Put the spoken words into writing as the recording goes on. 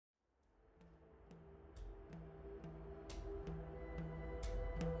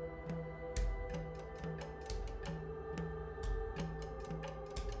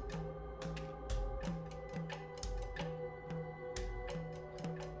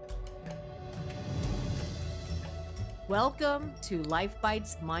Welcome to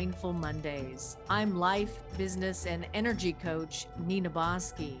LifeBites Mindful Mondays. I'm life, business, and energy coach Nina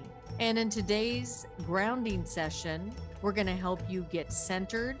Bosky. And in today's grounding session, we're going to help you get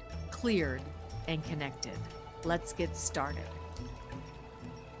centered, cleared, and connected. Let's get started.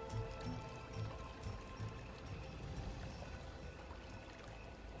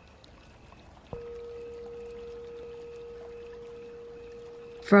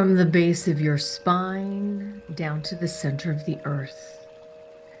 From the base of your spine down to the center of the earth,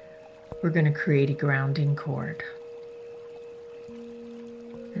 we're going to create a grounding cord.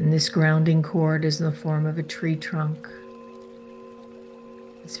 And this grounding cord is in the form of a tree trunk.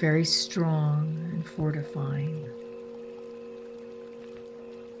 It's very strong and fortifying.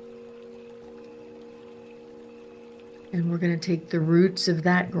 And we're going to take the roots of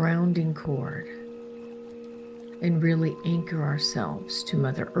that grounding cord and really anchor ourselves to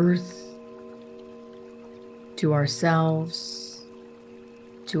Mother Earth, to ourselves,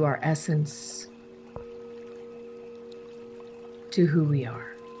 to our essence, to who we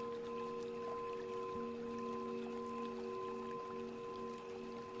are.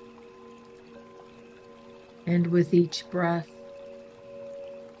 And with each breath,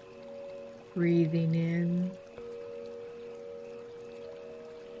 breathing in,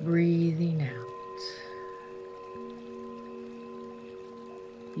 breathing out.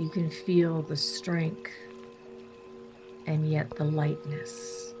 You can feel the strength and yet the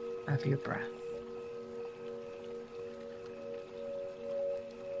lightness of your breath.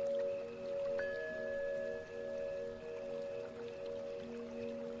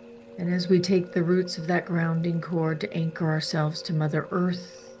 And as we take the roots of that grounding cord to anchor ourselves to Mother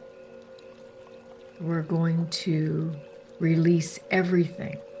Earth, we're going to release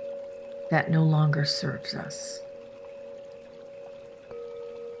everything that no longer serves us.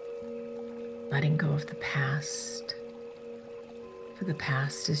 Letting go of the past, for the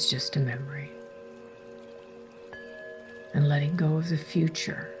past is just a memory. And letting go of the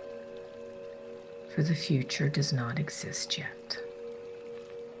future, for the future does not exist yet.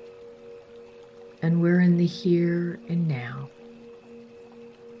 And we're in the here and now,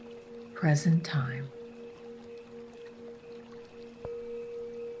 present time.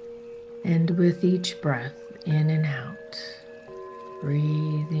 And with each breath in and out,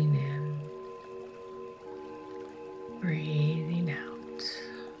 breathing in, breathing out,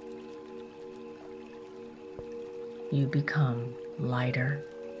 you become lighter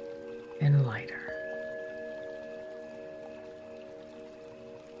and lighter.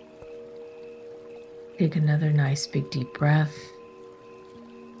 Take another nice big deep breath.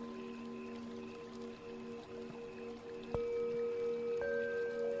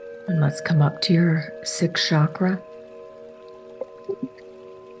 And let's come up to your sixth chakra.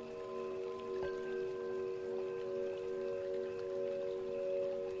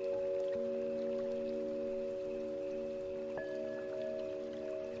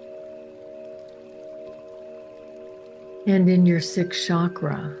 And in your sixth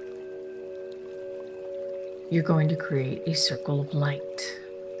chakra, you're going to create a circle of light.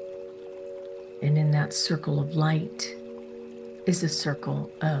 And in that circle of light is a circle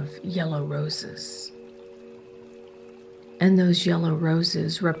of yellow roses. And those yellow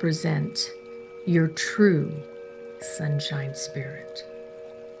roses represent your true sunshine spirit,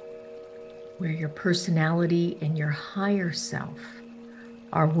 where your personality and your higher self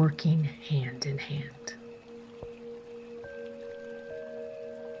are working hand in hand.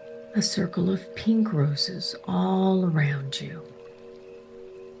 A circle of pink roses all around you,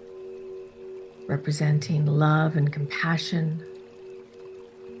 representing love and compassion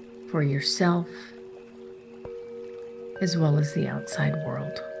for yourself as well as the outside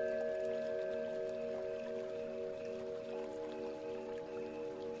world.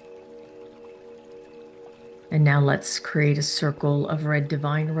 And now let's create a circle of red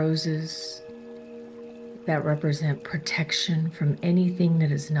divine roses that represent protection from anything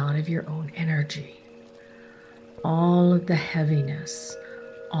that is not of your own energy. All of the heaviness,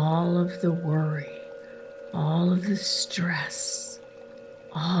 all of the worry, all of the stress,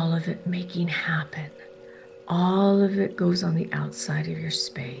 all of it making happen, all of it goes on the outside of your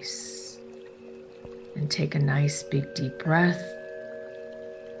space. And take a nice big deep breath.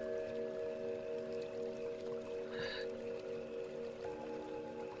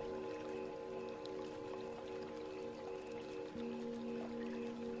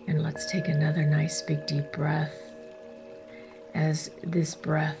 And let's take another nice big deep breath, as this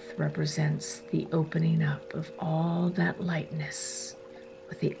breath represents the opening up of all that lightness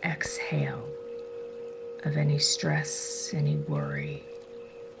with the exhale of any stress, any worry,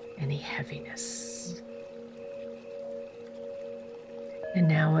 any heaviness. And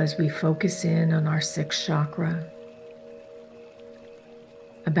now as we focus in on our sixth chakra,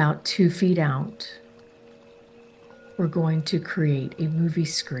 about 2 feet out, we're going to create a movie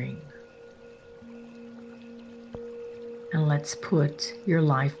screen. And let's put your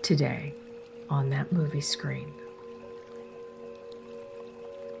life today on that movie screen.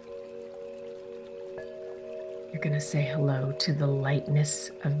 You're going to say hello to the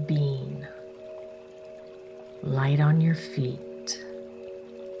lightness of being. Light on your feet,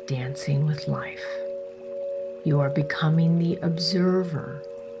 dancing with life. You are becoming the observer,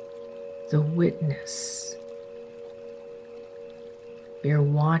 the witness. You're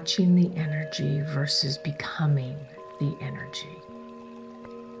watching the energy versus becoming the energy.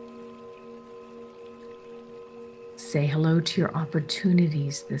 Say hello to your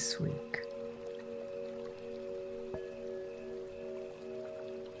opportunities this week.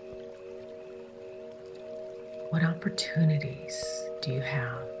 What opportunities do you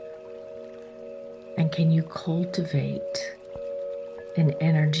have? And can you cultivate an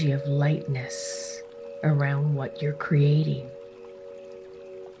energy of lightness around what you're creating?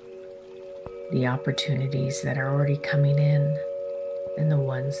 The opportunities that are already coming in and the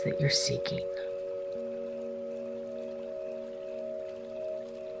ones that you're seeking.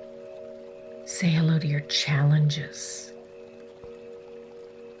 Say hello to your challenges.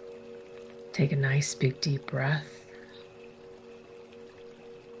 Take a nice big deep breath.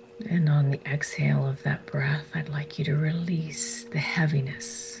 And on the exhale of that breath, I'd like you to release the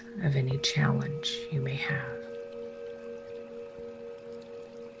heaviness of any challenge you may have.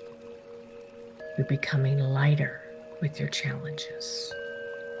 You're becoming lighter with your challenges.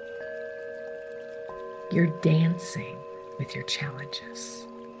 You're dancing with your challenges.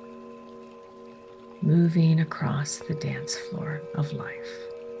 Moving across the dance floor of life.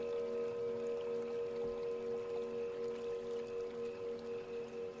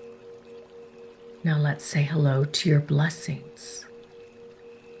 Now let's say hello to your blessings.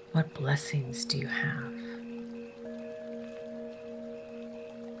 What blessings do you have?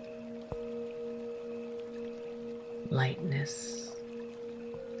 Lightness.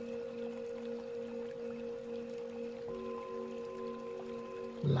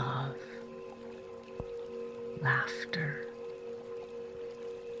 Love. Laughter.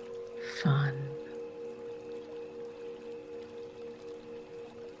 Fun.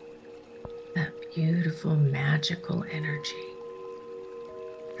 That beautiful, magical energy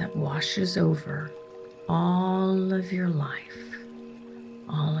that washes over all of your life,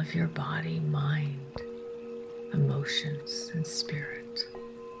 all of your body, mind, emotions, and spirit.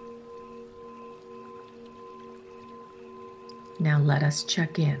 Now let us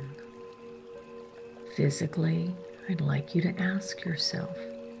check in. Physically, I'd like you to ask yourself,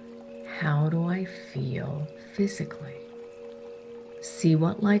 how do I feel physically? See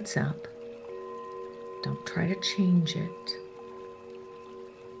what lights up. Don't try to change it.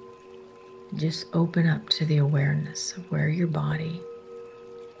 Just open up to the awareness of where your body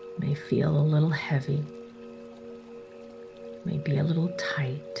may feel a little heavy, may be a little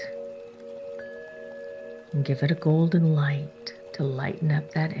tight, and give it a golden light to lighten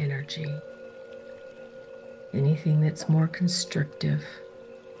up that energy. Anything that's more constrictive,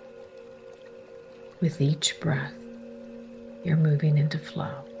 with each breath, you're moving into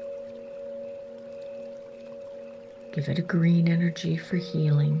flow. Give it a green energy for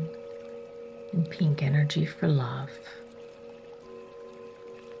healing and pink energy for love.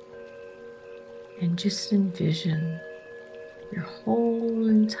 And just envision your whole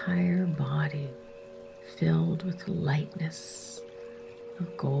entire body filled with lightness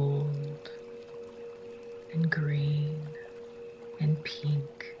of gold and green and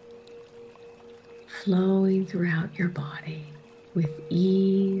pink, flowing throughout your body with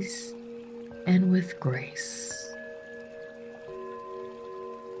ease and with grace.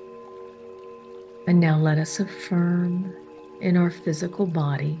 And now let us affirm in our physical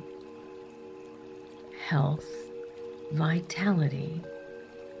body health, vitality,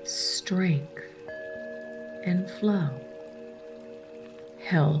 strength, and flow.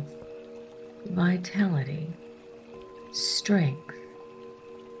 Health, vitality, strength,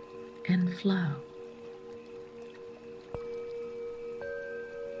 and flow.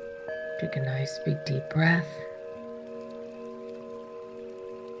 Take a nice big deep breath.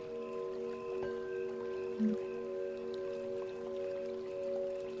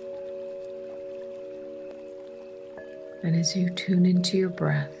 And as you tune into your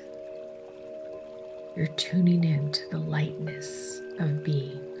breath, you're tuning into the lightness of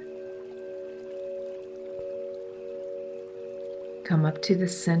being. Come up to the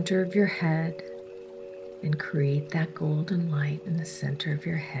center of your head and create that golden light in the center of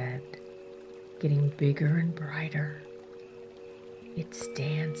your head, getting bigger and brighter. It's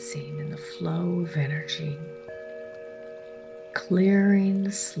dancing in the flow of energy, clearing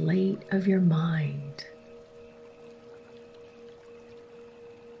the slate of your mind.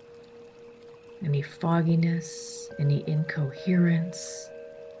 Any fogginess, any incoherence,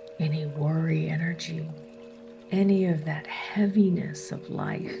 any worry energy, any of that heaviness of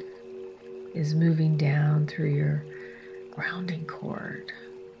life is moving down through your grounding cord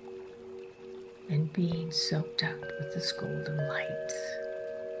and being soaked up with this golden light,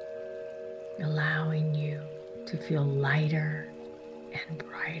 allowing you to feel lighter and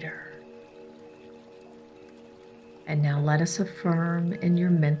brighter. And now let us affirm in your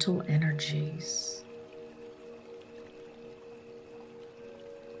mental energies.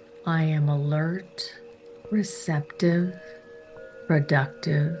 I am alert, receptive,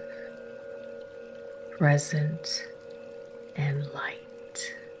 productive, present, and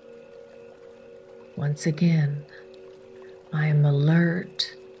light. Once again, I am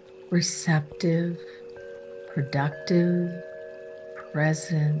alert, receptive, productive,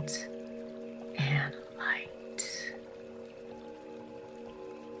 present, and light.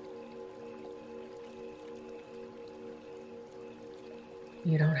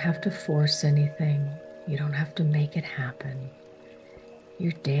 You don't have to force anything. You don't have to make it happen.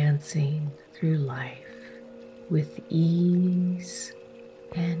 You're dancing through life with ease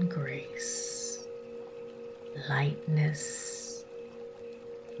and grace, lightness,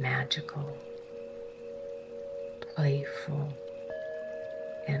 magical, playful,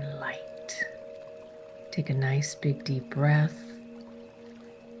 and light. Take a nice big deep breath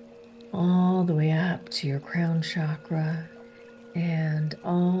all the way up to your crown chakra and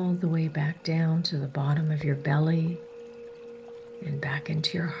all the way back down to the bottom of your belly and back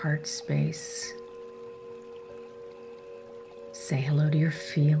into your heart space. Say hello to your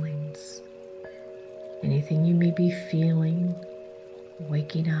feelings. Anything you may be feeling,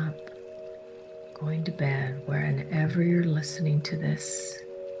 waking up, going to bed, wherever you're listening to this,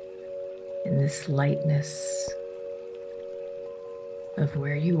 in this lightness of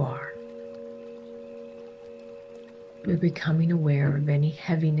where you are. You're becoming aware of any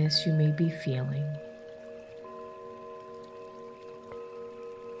heaviness you may be feeling.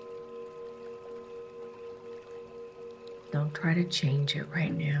 Don't try to change it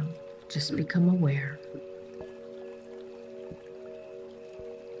right now. Just become aware.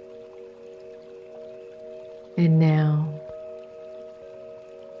 And now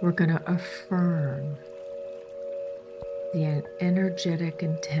we're going to affirm the energetic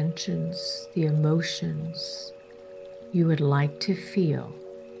intentions, the emotions you would like to feel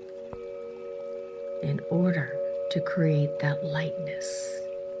in order to create that lightness,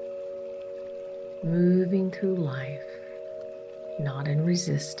 moving through life, not in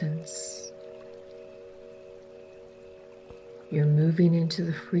resistance. You're moving into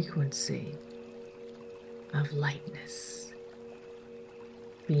the frequency of lightness,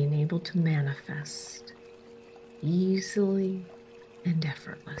 being able to manifest easily and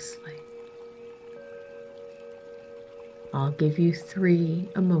effortlessly. I'll give you 3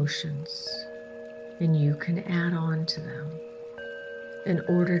 emotions, and you can add on to them in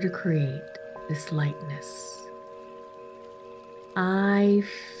order to create this lightness. I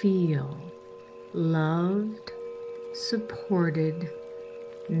feel loved, supported,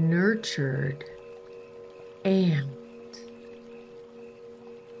 nurtured, and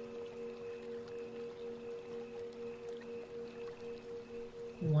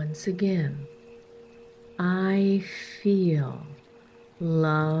once again, I feel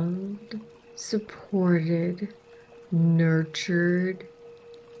loved, supported, nurtured,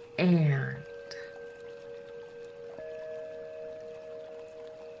 and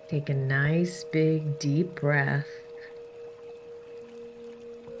take a nice big deep breath.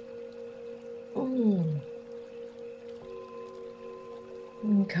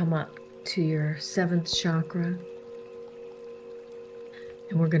 And come up to your 7th chakra.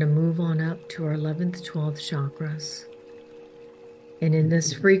 And we're going to move on up to our 11th, 12th chakras. And in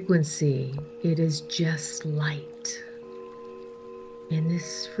this frequency, it is just light. In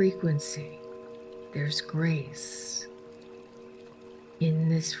this frequency, there's grace. In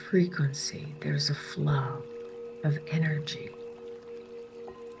this frequency, there's a flow of energy.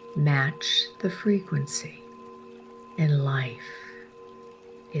 Match the frequency, and life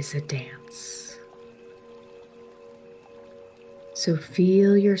is a dance. So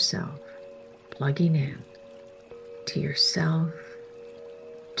feel yourself plugging in to yourself,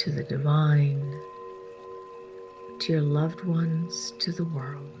 to the divine, to your loved ones, to the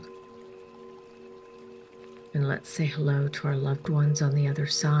world. And let's say hello to our loved ones on the other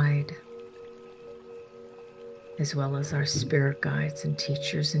side, as well as our spirit guides and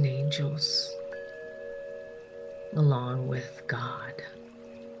teachers and angels, along with God,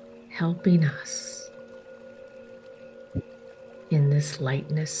 helping us in this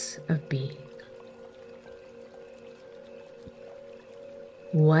lightness of being.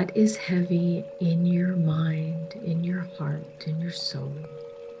 What is heavy in your mind, in your heart, in your soul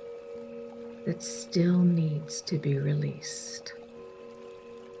that still needs to be released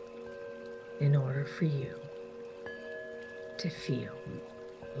in order for you to feel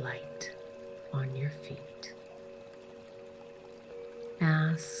light on your feet?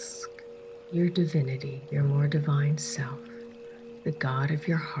 Ask your divinity, your more divine self, the God of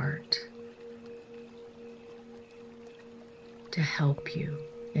your heart, to help you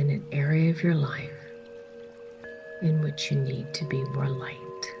in an area of your life in which you need to be more light.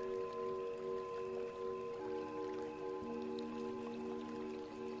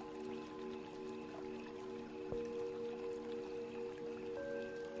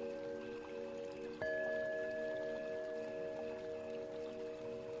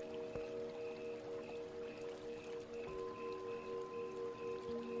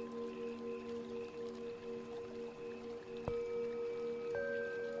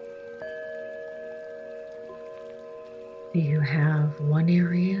 Do you have one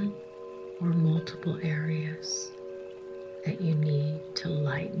area or multiple areas that you need to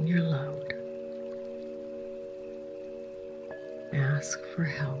lighten your load? Ask for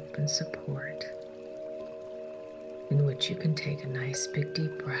help and support, in which you can take a nice big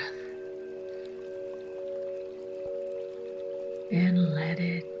deep breath and let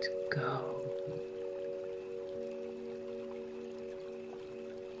it go.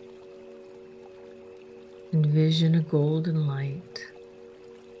 Envision a golden light,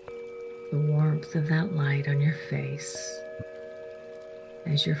 the warmth of that light on your face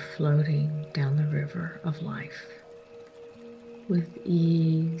as you're floating down the river of life with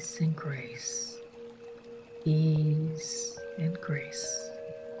ease and grace, ease and grace,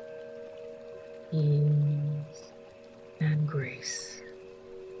 ease and grace.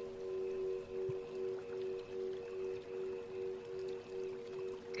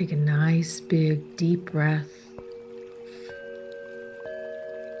 Take a nice big deep breath.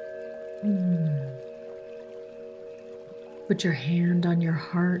 Put your hand on your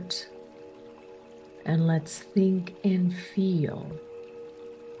heart and let's think and feel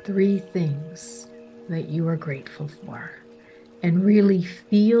 3 things that you are grateful for, and really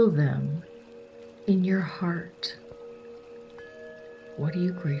feel them in your heart. What are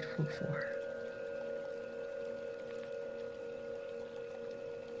you grateful for?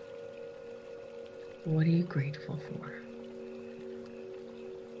 What are you grateful for?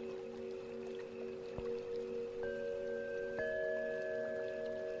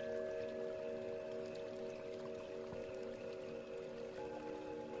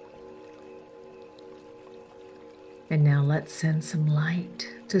 And now let's send some light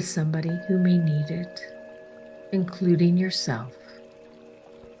to somebody who may need it, including yourself.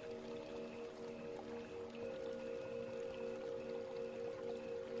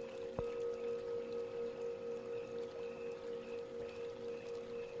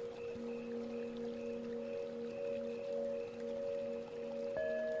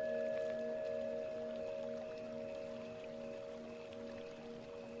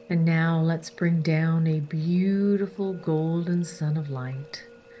 And now let's bring down a beautiful golden sun of light,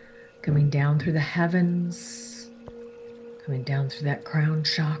 coming down through the heavens, coming down through that crown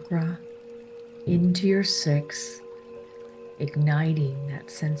chakra, into your 6th, igniting that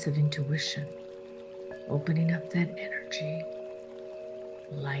sense of intuition, opening up that energy,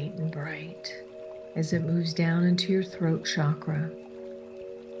 light and bright, as it moves down into your throat chakra,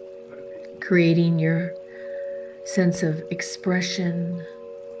 creating your sense of expression,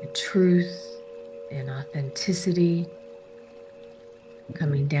 and truth and authenticity,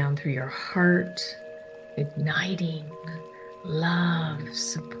 coming down through your heart, igniting love,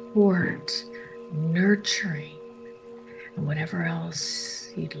 support, nurturing, and whatever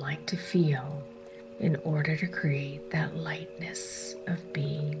else you'd like to feel in order to create that lightness of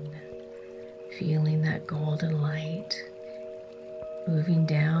being. Feeling that golden light moving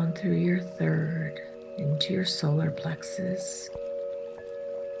down through your 3rd into your solar plexus,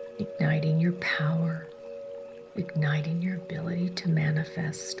 igniting your power, igniting your ability to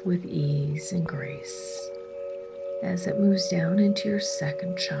manifest with ease and grace as it moves down into your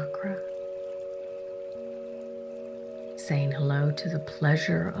 2nd chakra, saying hello to the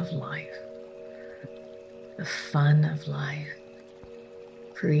pleasure of life, the fun of life,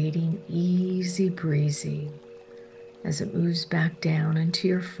 creating easy breezy as it moves back down into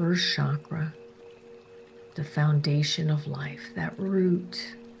your first chakra, the foundation of life, that root.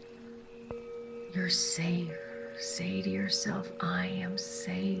 You're safe. Say to yourself, I am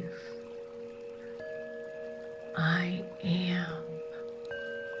safe. I am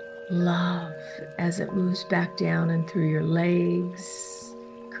love as it moves back down and through your legs,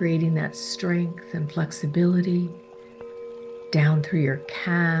 creating that strength and flexibility, down through your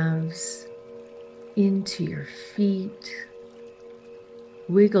calves, into your feet.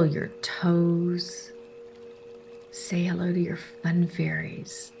 Wiggle your toes. Say hello to your fun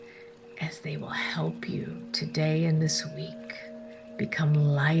fairies as they will help you today and this week become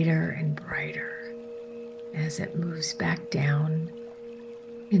lighter and brighter as it moves back down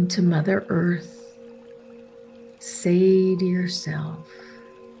into Mother Earth. Say to yourself,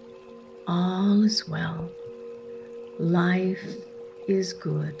 all is well, life is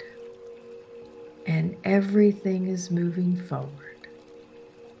good, and everything is moving forward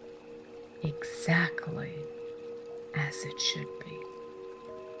exactly as it should be.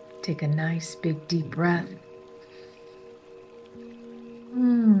 Take a nice big deep breath.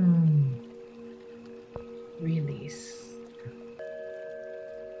 Release.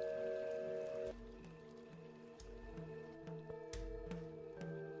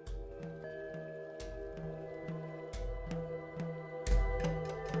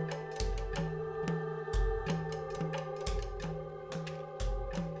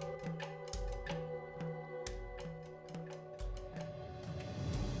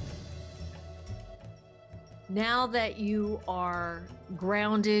 Now that you are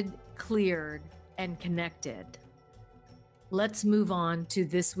grounded, cleared, and connected, let's move on to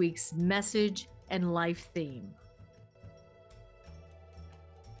this week's message and life theme.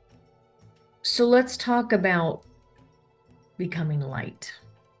 So let's talk about becoming light.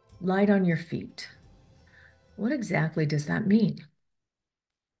 Light on your feet. What exactly does that mean?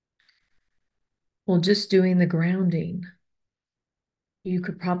 Well, just doing the grounding, you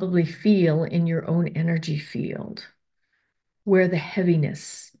could probably feel in your own energy field where the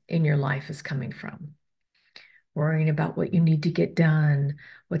heaviness in your life is coming from. Worrying about what you need to get done,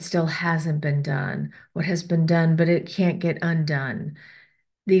 what still hasn't been done, what has been done, but it can't get undone.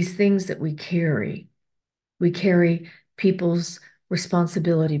 These things that we carry people's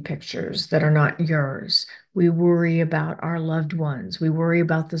responsibility pictures that are not yours. We worry about our loved ones. We worry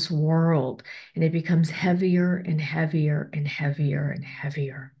about this world, and it becomes heavier and heavier and heavier and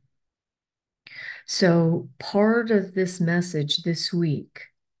heavier. So part of this message this week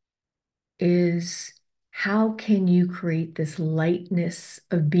is, how can you create this lightness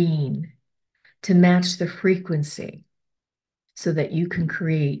of being to match the frequency so that you can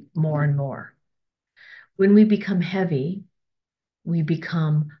create more and more? When we become heavy, we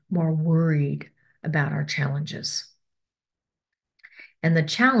become more worried about our challenges. And the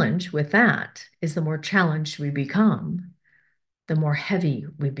challenge with that is, the more challenged we become, the more heavy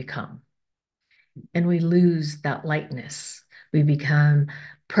we become. And we lose that lightness. We become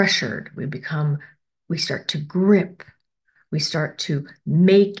pressured. We start to grip. We start to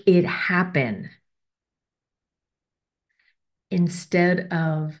make it happen instead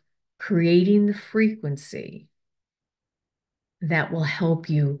of creating the frequency that will help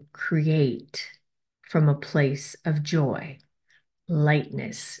you create from a place of joy,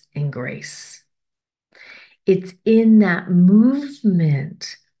 lightness, and grace. It's in that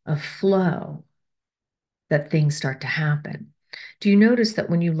movement of flow that things start to happen. Do you notice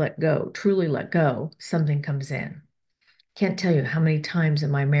that when you let go, truly let go, something comes in? Can't tell you how many times in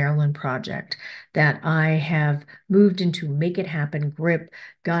my Maryland project that I have moved into make it happen, grip,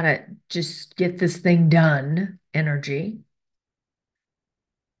 gotta just get this thing done energy,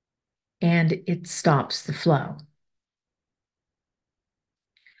 and it stops the flow.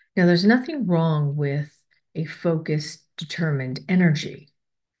 Now, there's nothing wrong with a focused, determined energy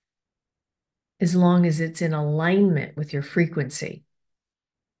as long as it's in alignment with your frequency.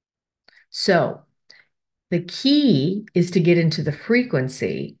 So the key is to get into the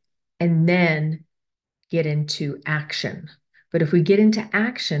frequency and then get into action. But if we get into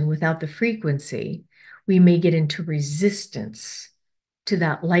action without the frequency, we may get into resistance to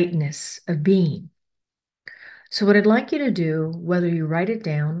that lightness of being. So what I'd like you to do, whether you write it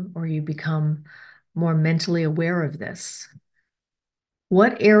down or you become more mentally aware of this,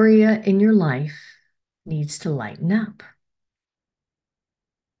 what area in your life needs to lighten up?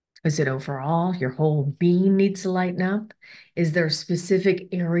 Is it overall your whole being needs to lighten up? Is there specific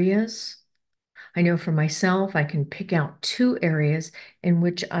areas? I know for myself, I can pick out 2 areas in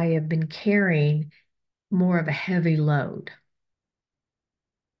which I have been carrying more of a heavy load.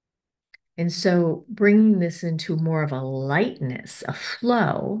 And so bringing this into more of a lightness, a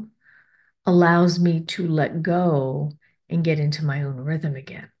flow, allows me to let go and get into my own rhythm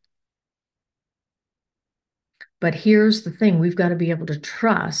again. But here's the thing, we've got to be able to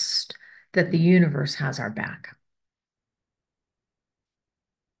trust that the universe has our back.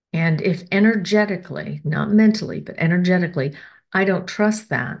 And if energetically, not mentally, but energetically, I don't trust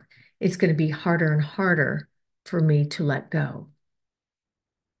that, it's going to be harder and harder for me to let go.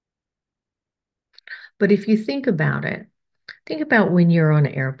 But if you think about it, think about when you're on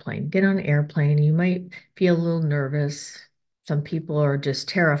an airplane. Get on an airplane, you might feel a little nervous. Some people are just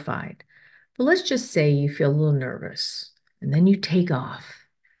terrified. But let's just say you feel a little nervous and then you take off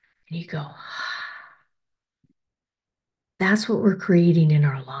and you go, that's what we're creating in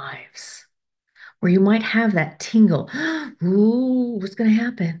our lives, where you might have that tingle. Ooh, what's going to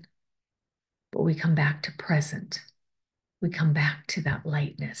happen? But we come back to present. We come back to that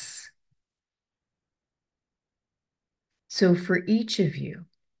lightness. So for each of you,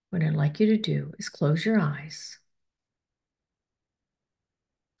 what I'd like you to do is close your eyes.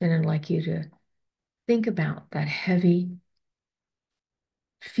 And I'd like you to think about that heavy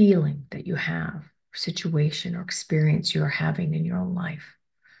feeling that you have, or situation or experience you're having in your own life,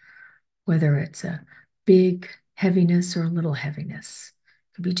 whether it's a big heaviness or a little heaviness.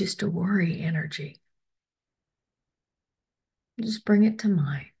 It could be just a worry energy. Just bring it to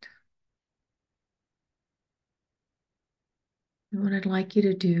mind. And what I'd like you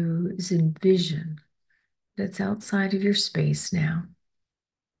to do is envision that's outside of your space now.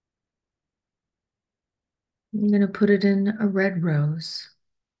 I'm going to put it in a red rose,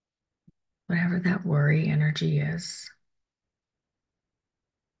 whatever that worry energy is.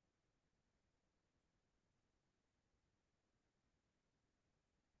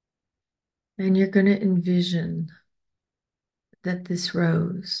 And you're going to envision that this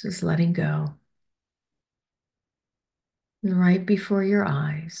rose is letting go. And right before your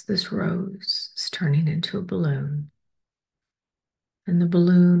eyes, this rose is turning into a balloon. And the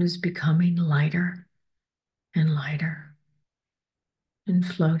balloon is becoming lighter and lighter and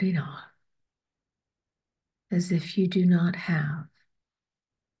floating off as if you do not have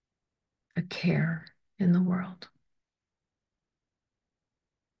a care in the world.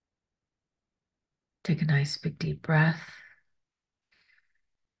 Take a nice big deep breath.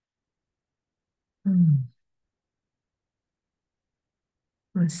 And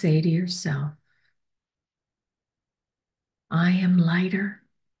say to yourself, I am lighter.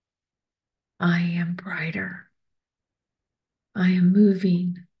 I am brighter. I am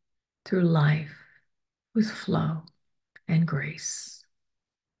moving through life with flow and grace.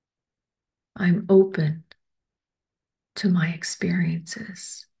 I'm open to my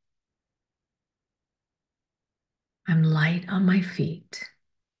experiences. I'm light on my feet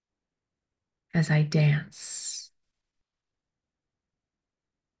as I dance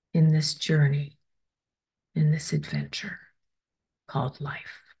in this journey, in this adventure called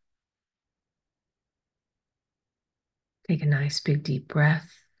life. Take a nice big deep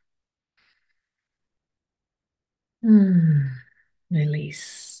breath.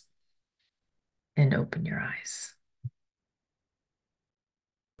 Release and open your eyes.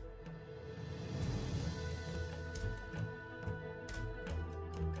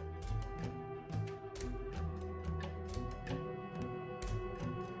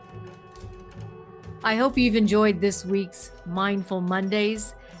 I hope you've enjoyed this week's Mindful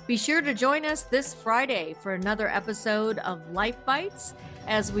Mondays. Be sure to join us this Friday for another episode of LifeBites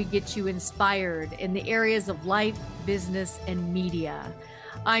as we get you inspired in the areas of life, business, and media.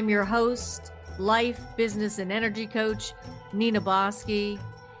 I'm your host, life, business, and energy coach, Nina Bosky.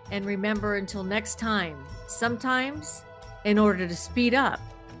 And remember, until next time, sometimes in order to speed up,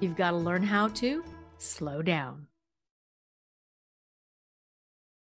 you've got to learn how to slow down.